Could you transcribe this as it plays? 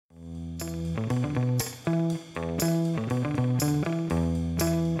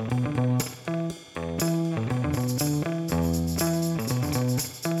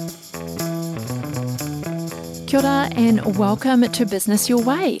Kia ora and welcome to Business Your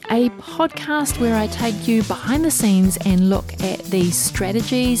Way, a podcast where I take you behind the scenes and look at the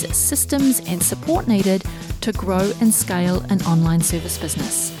strategies, systems and support needed to grow and scale an online service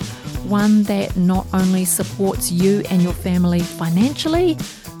business. One that not only supports you and your family financially,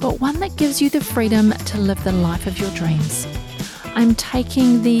 but one that gives you the freedom to live the life of your dreams. I'm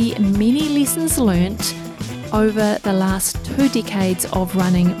taking the many lessons learnt over the last 2 decades of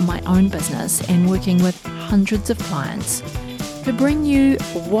running my own business and working with hundreds of clients to bring you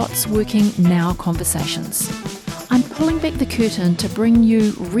what's working now conversations. I'm pulling back the curtain to bring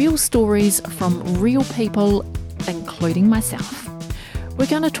you real stories from real people, including myself. We're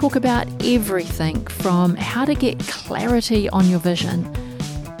going to talk about everything from how to get clarity on your vision,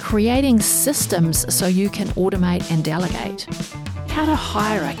 creating systems so you can automate and delegate, how to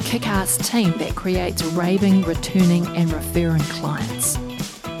hire a kick-ass team that creates raving, returning and referring clients.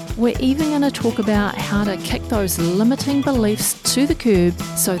 We're even going to talk about how to kick those limiting beliefs to the curb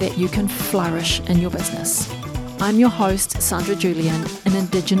so that you can flourish in your business. I'm your host, Sandra Julian, an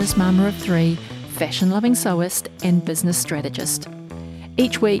Indigenous mama of 3, fashion-loving sewist and business strategist.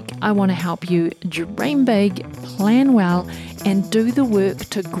 Each week, I want to help you dream big, plan well, and do the work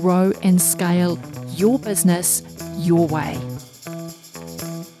to grow and scale your business your way.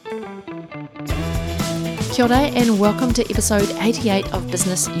 Kia ora and welcome to episode 88 of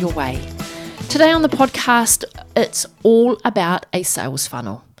Business Your Way. Today on the podcast, it's all about a sales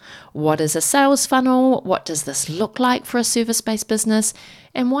funnel. What is a sales funnel? What does this look like for a service-based business?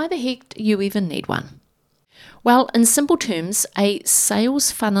 And why the heck do you even need one? Well, in simple terms, a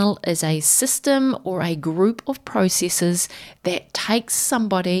sales funnel is a system or a group of processes that takes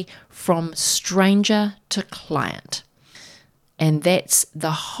somebody from stranger to client. And that's the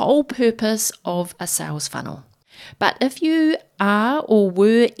whole purpose of a sales funnel. But if you are or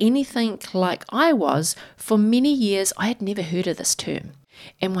were anything like I was, for many years I had never heard of this term.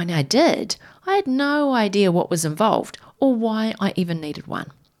 And when I did, I had no idea what was involved or why I even needed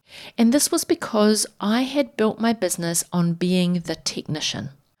one. And this was because I had built my business on being the technician.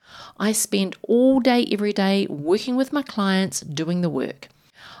 I spent all day, every day working with my clients, doing the work.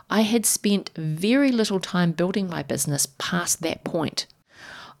 I had spent very little time building my business past that point.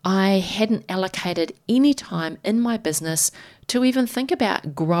 I hadn't allocated any time in my business to even think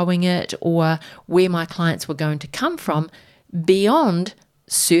about growing it or where my clients were going to come from beyond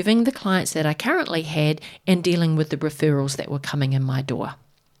serving the clients that I currently had and dealing with the referrals that were coming in my door.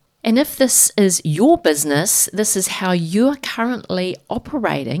 And if this is your business, this is how you're currently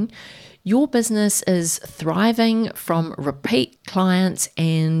operating, your business is thriving from repeat clients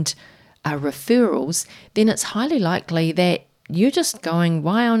and referrals, then it's highly likely that you're just going,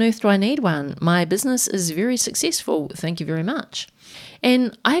 why on earth do I need one? My business is very successful. Thank you very much.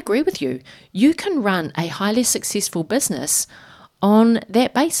 And I agree with you. You can run a highly successful business on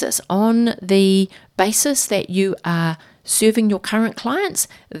that basis, on the basis that you are serving your current clients,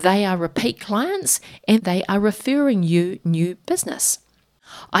 they are repeat clients, and they are referring you new business.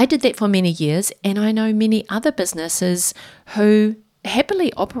 I did that for many years, and I know many other businesses who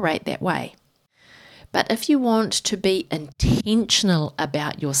happily operate that way. But if you want to be intentional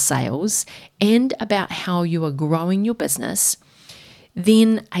about your sales and about how you are growing your business,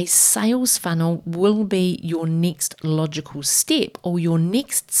 then a sales funnel will be your next logical step or your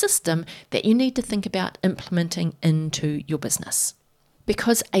next system that you need to think about implementing into your business.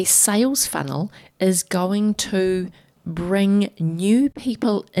 Because a sales funnel is going to bring new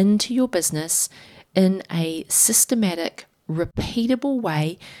people into your business in a systematic, repeatable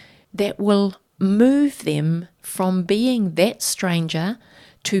way that will move them from being that stranger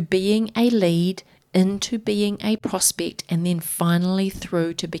to being a lead into being a prospect and then finally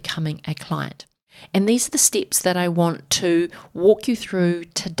through to becoming a client. And these are the steps that I want to walk you through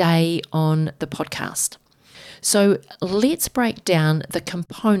today on the podcast. So let's break down the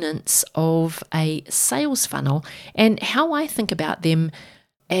components of a sales funnel and how I think about them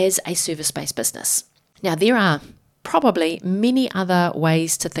as a service-based business. Now, there are probably many other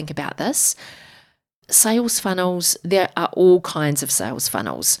ways to think about this. Sales funnels, there are all kinds of sales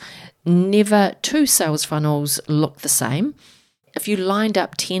funnels. Never 2 sales funnels look the same. If you lined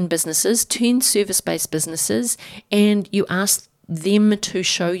up 10 businesses, 10 service-based businesses, and you asked them to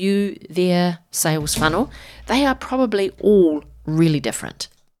show you their sales funnel, they are probably all really different.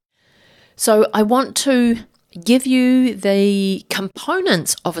 So I want to give you the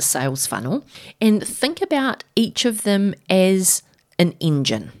components of a sales funnel and think about each of them as an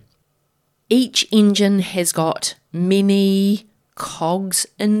engine. Each engine has got many cogs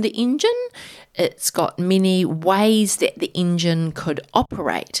in the engine. It's got many ways that the engine could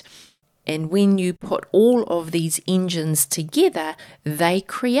operate. And when you put all of these engines together, they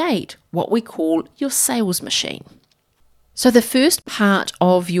create what we call your sales machine. So the first part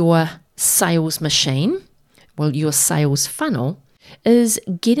of your sales machine, your sales funnel, is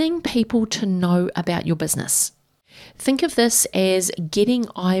getting people to know about your business. Think of this as getting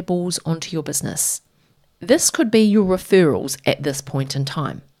eyeballs onto your business. This could be your referrals at this point in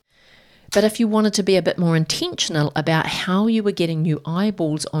time. But if you wanted to be a bit more intentional about how you were getting new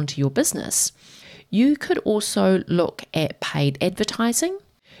eyeballs onto your business, you could also look at paid advertising.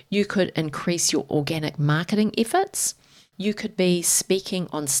 You could increase your organic marketing efforts. You could be speaking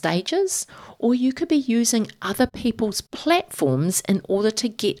on stages, or you could be using other people's platforms in order to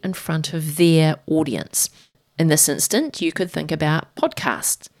get in front of their audience. In this instant, you could think about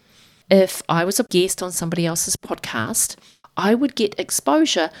podcasts. If I was a guest on somebody else's podcast, I would get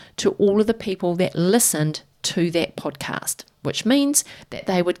exposure to all of the people that listened to that podcast, which means that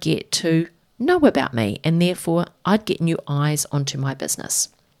they would get to know about me, and therefore I'd get new eyes onto my business.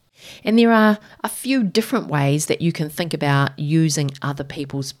 And there are a few different ways that you can think about using other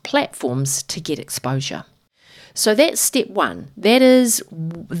people's platforms to get exposure. So that's step one. That is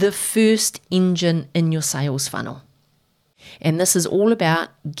the first engine in your sales funnel. And this is all about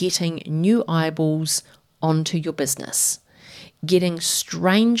getting new eyeballs onto your business, getting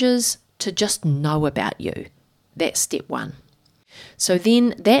strangers to just know about you. That's step one. So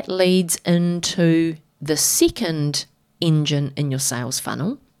then that leads into the second engine in your sales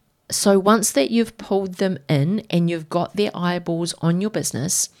funnel. So once that you've pulled them in and you've got their eyeballs on your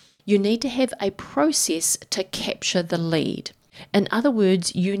business, you need to have a process to capture the lead. In other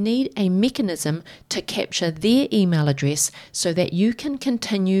words, you need a mechanism to capture their email address so that you can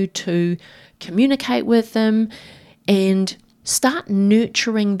continue to communicate with them and start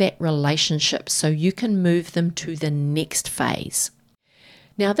nurturing that relationship so you can move them to the next phase.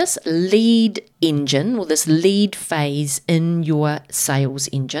 Now, this lead engine, or this lead phase in your sales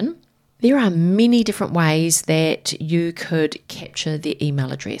engine, there are many different ways that you could capture their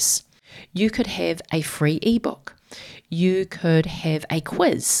email address. You could have a free ebook. You could have a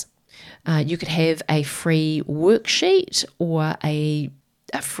quiz. You could have a free worksheet or a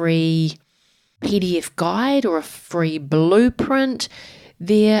free PDF guide or a free blueprint.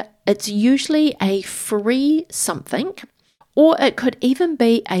 It's usually a free something, or it could even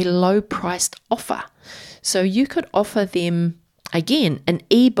be a low-priced offer. So you could offer them, again, an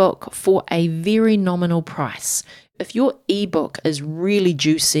ebook for a very nominal price. If your ebook is really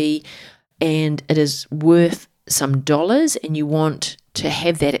juicy and it is worth some dollars and you want to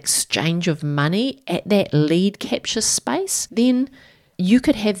have that exchange of money at that lead capture space, then you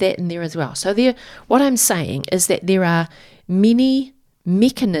could have that in there as well. So what I'm saying is that there are many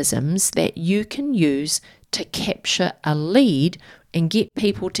mechanisms that you can use to capture a lead and get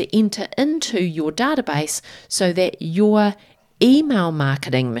people to enter into your database so that your email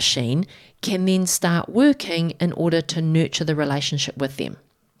marketing machine can then start working in order to nurture the relationship with them.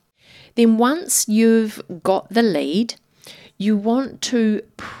 Then once you've got the lead, you want to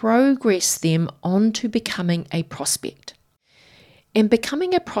progress them onto becoming a prospect. And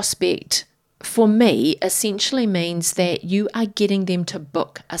becoming a prospect, for me, essentially means that you are getting them to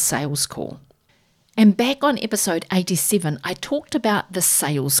book a sales call. And back on episode 87, I talked about the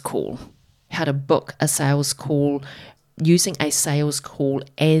sales call, how to book a sales call, using a sales call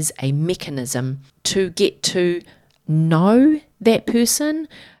as a mechanism to get to know that person,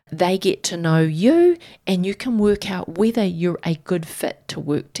 they get to know you, and you can work out whether you're a good fit to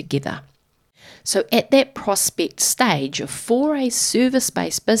work together. So at that prospect stage, for a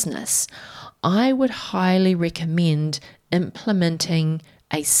service-based business, I would highly recommend implementing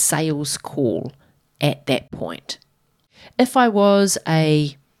a sales call at that point. If I was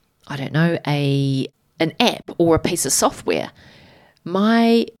an app or a piece of software,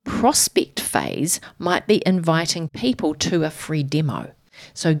 my prospect phase might be inviting people to a free demo.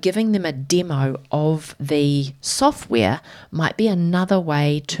 So giving them a demo of the software might be another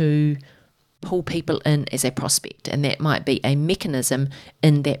way to pull people in as a prospect, and that might be a mechanism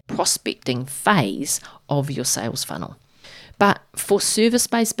in that prospecting phase of your sales funnel. But for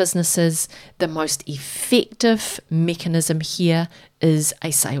service-based businesses, the most effective mechanism here is a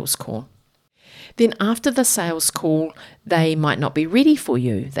sales call. Then after the sales call, they might not be ready for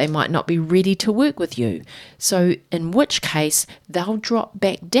you. They might not be ready to work with you. So in which case, they'll drop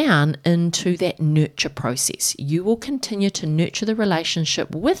back down into that nurture process. You will continue to nurture the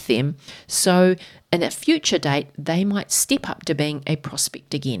relationship with them. So in a future date, they might step up to being a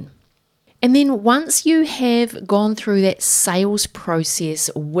prospect again. And then once you have gone through that sales process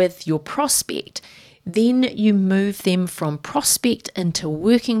with your prospect, Then you move them from prospect into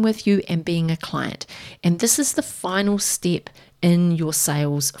working with you and being a client. And this is the final step in your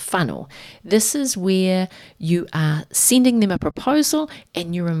sales funnel. This is where you are sending them a proposal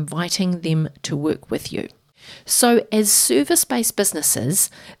and you're inviting them to work with you. So as service-based businesses,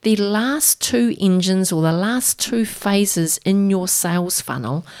 the last two engines or the last two phases in your sales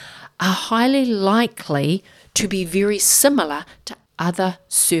funnel are highly likely to be very similar to other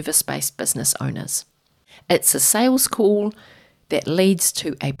service-based business owners. It's a sales call that leads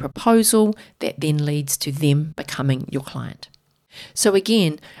to a proposal that then leads to them becoming your client. So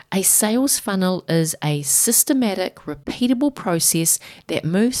again, a sales funnel is a systematic, repeatable process that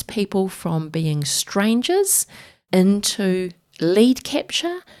moves people from being strangers into lead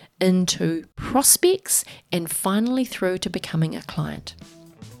capture, into prospects, and finally through to becoming a client.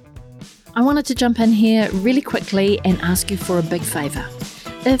 I wanted to jump in here really quickly and ask you for a big favour.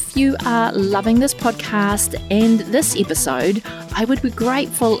 If you are loving this podcast and this episode, I would be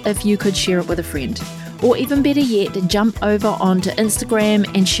grateful if you could share it with a friend. Or even better yet, jump over onto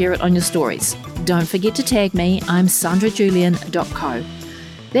Instagram and share it on your stories. Don't forget to tag me, I'm sandrajulian.co.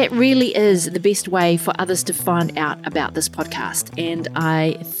 That really is the best way for others to find out about this podcast, and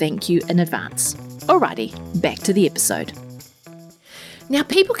I thank you in advance. Alrighty, back to the episode. Now,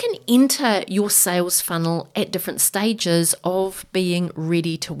 people can enter your sales funnel at different stages of being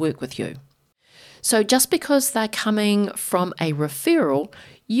ready to work with you. So just because they're coming from a referral,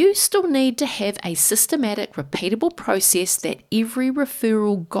 you still need to have a systematic, repeatable process that every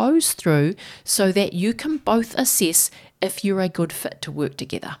referral goes through so that you can both assess if you're a good fit to work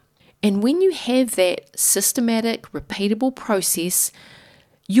together. And when you have that systematic, repeatable process,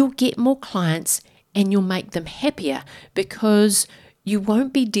 you'll get more clients and you'll make them happier because you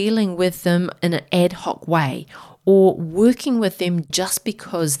won't be dealing with them in an ad hoc way or working with them just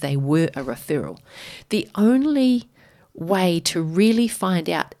because they were a referral. The only way to really find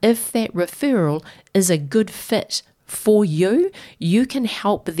out if that referral is a good fit for you, you can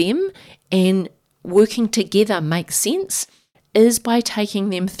help them and working together makes sense, is by taking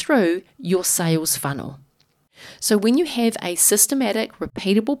them through your sales funnel. So when you have a systematic,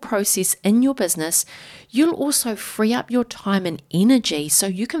 repeatable process in your business, you'll also free up your time and energy so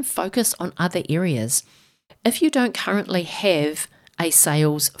you can focus on other areas. If you don't currently have a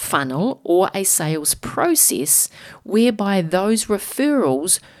sales funnel or a sales process whereby those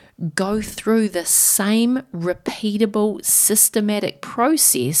referrals go through the same repeatable, systematic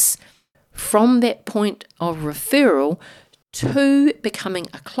process from that point of referral to becoming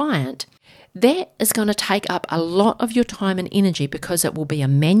a client, that is going to take up a lot of your time and energy because it will be a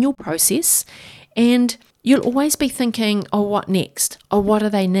manual process and you'll always be thinking, oh, what next? Oh, what do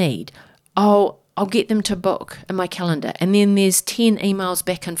they need? Oh, I'll get them to book in my calendar. And then there's 10 emails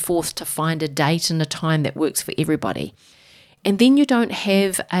back and forth to find a date and a time that works for everybody. And then you don't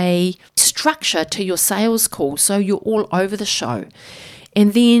have a structure to your sales call, so you're all over the show.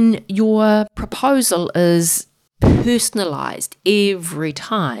 And then your proposal is personalized every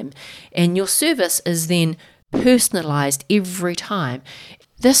time, and your service is then personalized every time.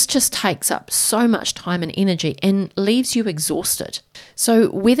 This just takes up so much time and energy and leaves you exhausted. So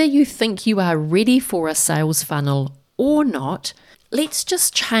whether you think you are ready for a sales funnel or not, let's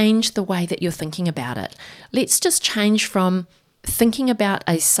just change the way that you're thinking about it. Let's just change from thinking about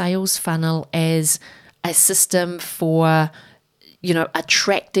a sales funnel as a system for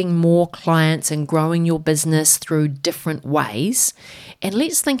attracting more clients and growing your business through different ways. And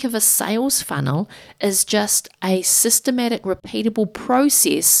let's think of a sales funnel as just a systematic, repeatable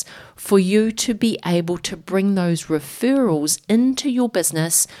process for you to be able to bring those referrals into your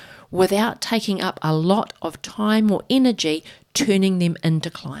business without taking up a lot of time or energy turning them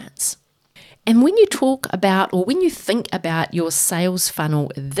into clients. And when you talk about, or when you think about your sales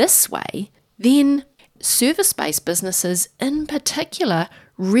funnel this way, then service-based businesses in particular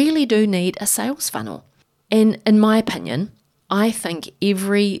really do need a sales funnel. And in my opinion, I think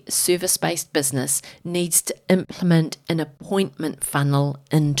every service-based business needs to implement an appointment funnel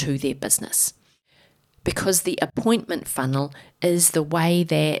into their business. Because the appointment funnel is the way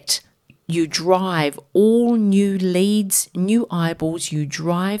that you drive all new leads, new eyeballs, you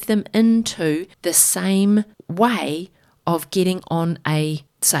drive them into the same way of getting on a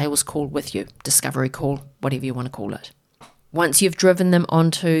sales call with you, discovery call, whatever you want to call it. Once you've driven them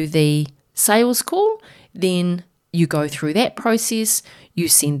onto the sales call, then you go through that process, you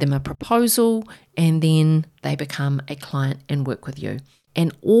send them a proposal, and then they become a client and work with you.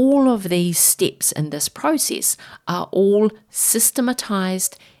 And all of these steps in this process are all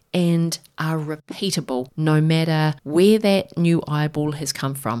systematized and are repeatable no matter where that new eyeball has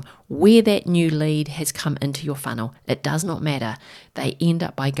come from, where that new lead has come into your funnel. It does not matter. They end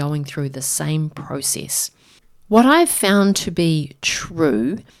up by going through the same process. What I've found to be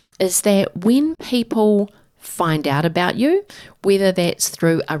true is that when people find out about you, whether that's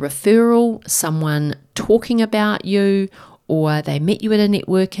through a referral, someone talking about you, or they met you at a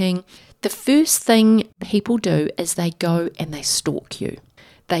networking, the first thing people do is they go and they stalk you.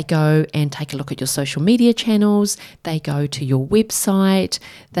 They go and take a look at your social media channels, they go to your website,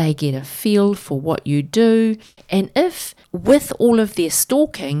 they get a feel for what you do, and if with all of their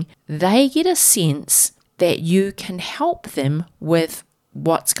stalking, they get a sense that you can help them with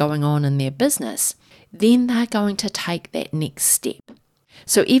what's going on in their business, then they're going to take that next step.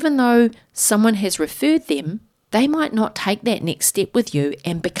 So even though someone has referred them, they might not take that next step with you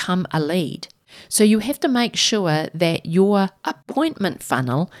and become a lead. So you have to make sure that your appointment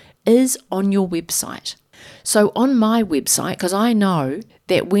funnel is on your website. So on my website, because I know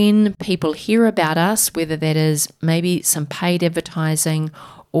that when people hear about us, whether that is maybe some paid advertising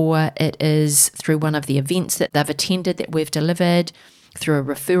or it is through one of the events that they've attended that we've delivered, through a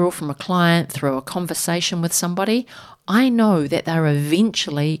referral from a client, through a conversation with somebody, I know that they're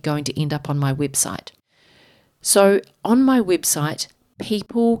eventually going to end up on my website. So on my website,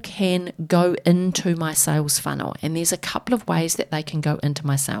 people can go into my sales funnel, and there's a couple of ways that they can go into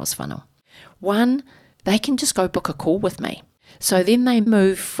my sales funnel. One, they can just go book a call with me. So then they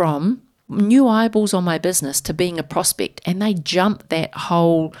move from new eyeballs on my business to being a prospect, and they jump that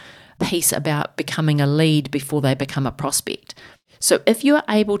whole piece about becoming a lead before they become a prospect. So if you are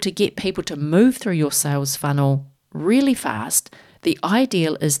able to get people to move through your sales funnel really fast, the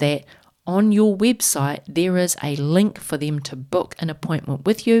ideal is that on your website, there is a link for them to book an appointment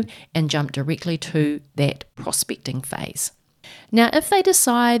with you and jump directly to that prospecting phase. Now, if they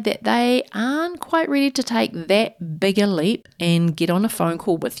decide that they aren't quite ready to take that bigger leap and get on a phone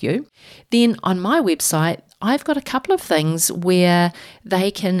call with you, then on my website, I've got a couple of things where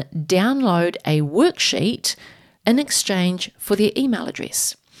they can download a worksheet in exchange for their email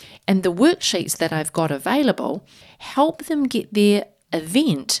address. And the worksheets that I've got available help them get their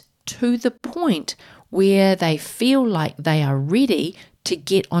event to the point where they feel like they are ready to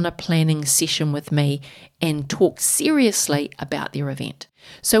get on a planning session with me and talk seriously about their event.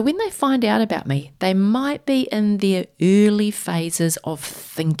 So when they find out about me, they might be in their early phases of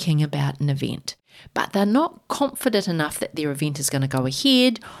thinking about an event, but they're not confident enough that their event is going to go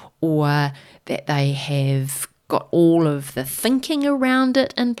ahead or that they have got all of the thinking around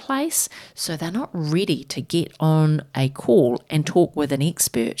it in place, so they're not ready to get on a call and talk with an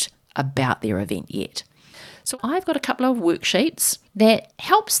expert about their event yet. So I've got a couple of worksheets that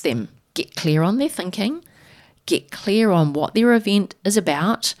helps them get clear on their thinking, get clear on what their event is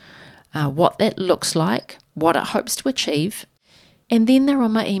about, what that looks like, what it hopes to achieve, and then they're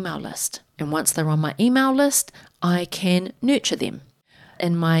on my email list. And once they're on my email list, I can nurture them.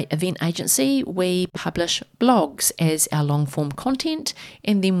 In my event agency, we publish blogs as our long-form content,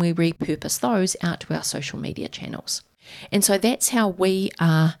 and then we repurpose those out to our social media channels. And so that's how we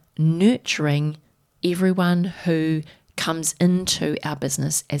are nurturing everyone who comes into our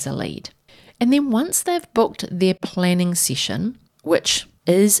business as a lead. And then once they've booked their planning session, which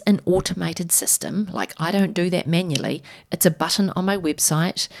is an automated system, like I don't do that manually, it's a button on my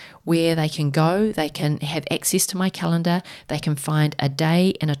website where they can go, they can have access to my calendar, they can find a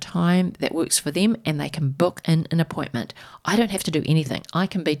day and a time that works for them, and they can book in an appointment. I don't have to do anything. I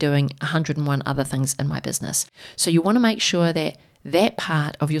can be doing 101 other things in my business. So you want to make sure that that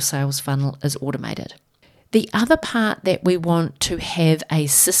part of your sales funnel is automated. The other part that we want to have a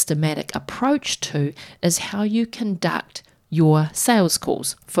systematic approach to is how you conduct your sales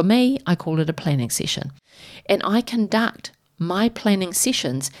calls. For me, I call it a planning session. And I conduct my planning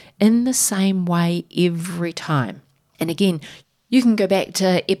sessions in the same way every time. And again, you can go back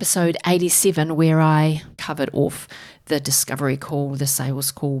to episode 87 where I covered off the discovery call, the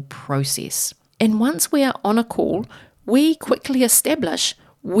sales call process. And once we are on a call, we quickly establish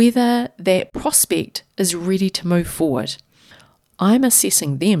whether that prospect is ready to move forward. I'm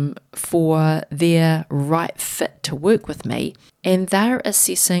assessing them for their right fit to work with me, and they're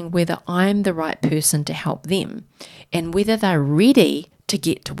assessing whether I'm the right person to help them and whether they're ready to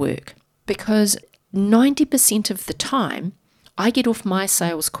get to work. Because 90% of the time, I get off my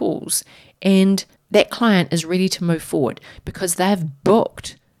sales calls and that client is ready to move forward because they've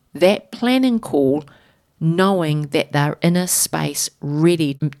booked that planning call knowing that they're in a space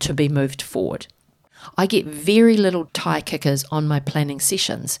ready to be moved forward. I get very little tie kickers on my planning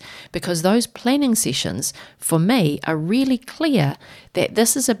sessions because those planning sessions for me are really clear that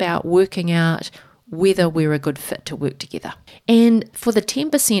this is about working out whether we're a good fit to work together. And for the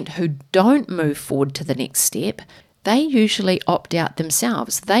 10% who don't move forward to the next step, they usually opt out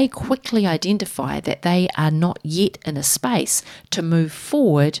themselves. They quickly identify that they are not yet in a space to move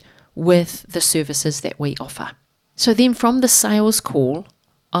forward with the services that we offer. So then from the sales call,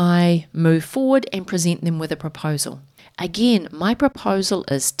 I move forward and present them with a proposal. Again, my proposal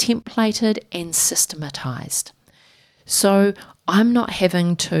is templated and systematized. So I'm not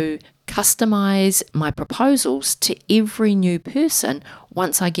having to customize my proposals to every new person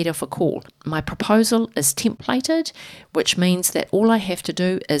once I get off a call. My proposal is templated, which means that all I have to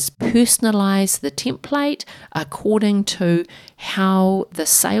do is personalize the template according to how the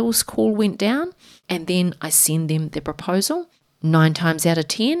sales call went down, and then I send them the proposal. 9 times out of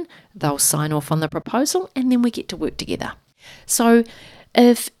 10, they'll sign off on the proposal, and then we get to work together. So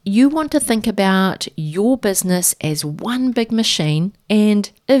if you want to think about your business as one big machine,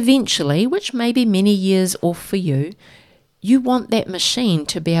 and eventually, which may be many years off for you, you want that machine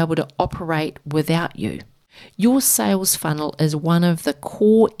to be able to operate without you. Your sales funnel is one of the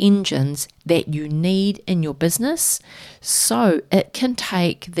core engines that you need in your business, so it can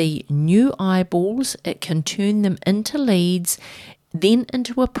take the new eyeballs, it can turn them into leads, then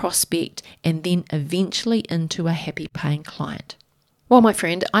into a prospect, and then eventually into a happy paying client. Well, my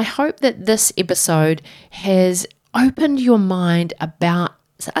friend, I hope that this episode has opened your mind about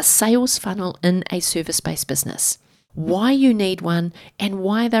a sales funnel in a service-based business, why you need one, and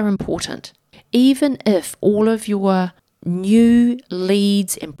why they're important. Even if all of your new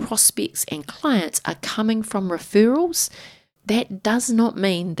leads and prospects and clients are coming from referrals, that does not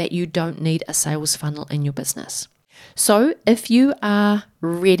mean that you don't need a sales funnel in your business. So if you are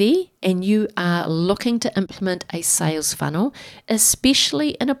ready and you are looking to implement a sales funnel,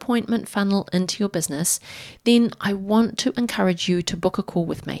 especially an appointment funnel into your business, then I want to encourage you to book a call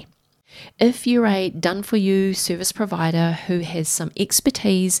with me. If you're a done-for-you service provider who has some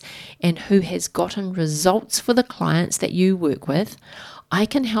expertise and who has gotten results for the clients that you work with, I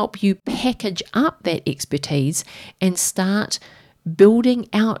can help you package up that expertise and start building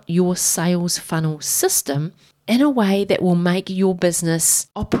out your sales funnel system in a way that will make your business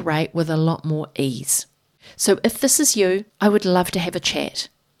operate with a lot more ease. So if this is you, I would love to have a chat.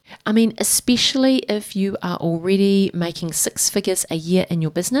 I mean, especially if you are already making 6 figures a year in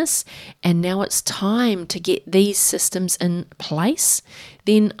your business and now it's time to get these systems in place,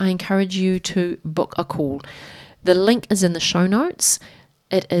 then I encourage you to book a call. The link is in the show notes.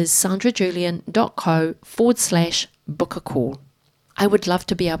 It is sandrajulian.co/book a call. I would love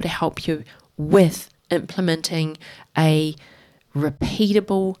to be able to help you with implementing a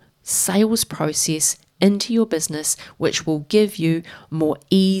repeatable sales process into your business, which will give you more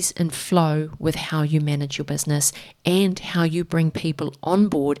ease and flow with how you manage your business and how you bring people on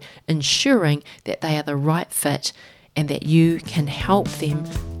board, ensuring that they are the right fit and that you can help them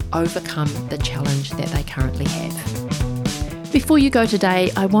overcome the challenge that they currently have. Before you go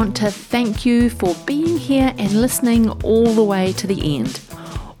today, I want to thank you for being here and listening all the way to the end.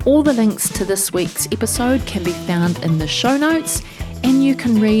 All the links to this week's episode can be found in the show notes, and you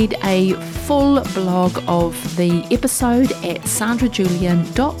can read a full blog of the episode at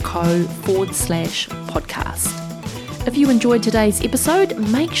sandrajulian.co/podcast. If you enjoyed today's episode,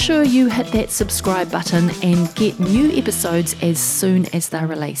 make sure you hit that subscribe button and get new episodes as soon as they're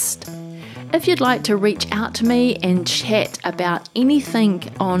released. If you'd like to reach out to me and chat about anything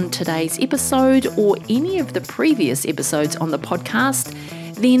on today's episode or any of the previous episodes on the podcast,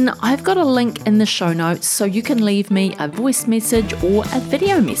 then I've got a link in the show notes so you can leave me a voice message or a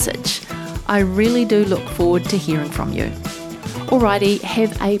video message. I really do look forward to hearing from you. Alrighty,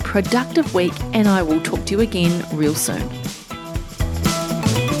 have a productive week and I will talk to you again real soon.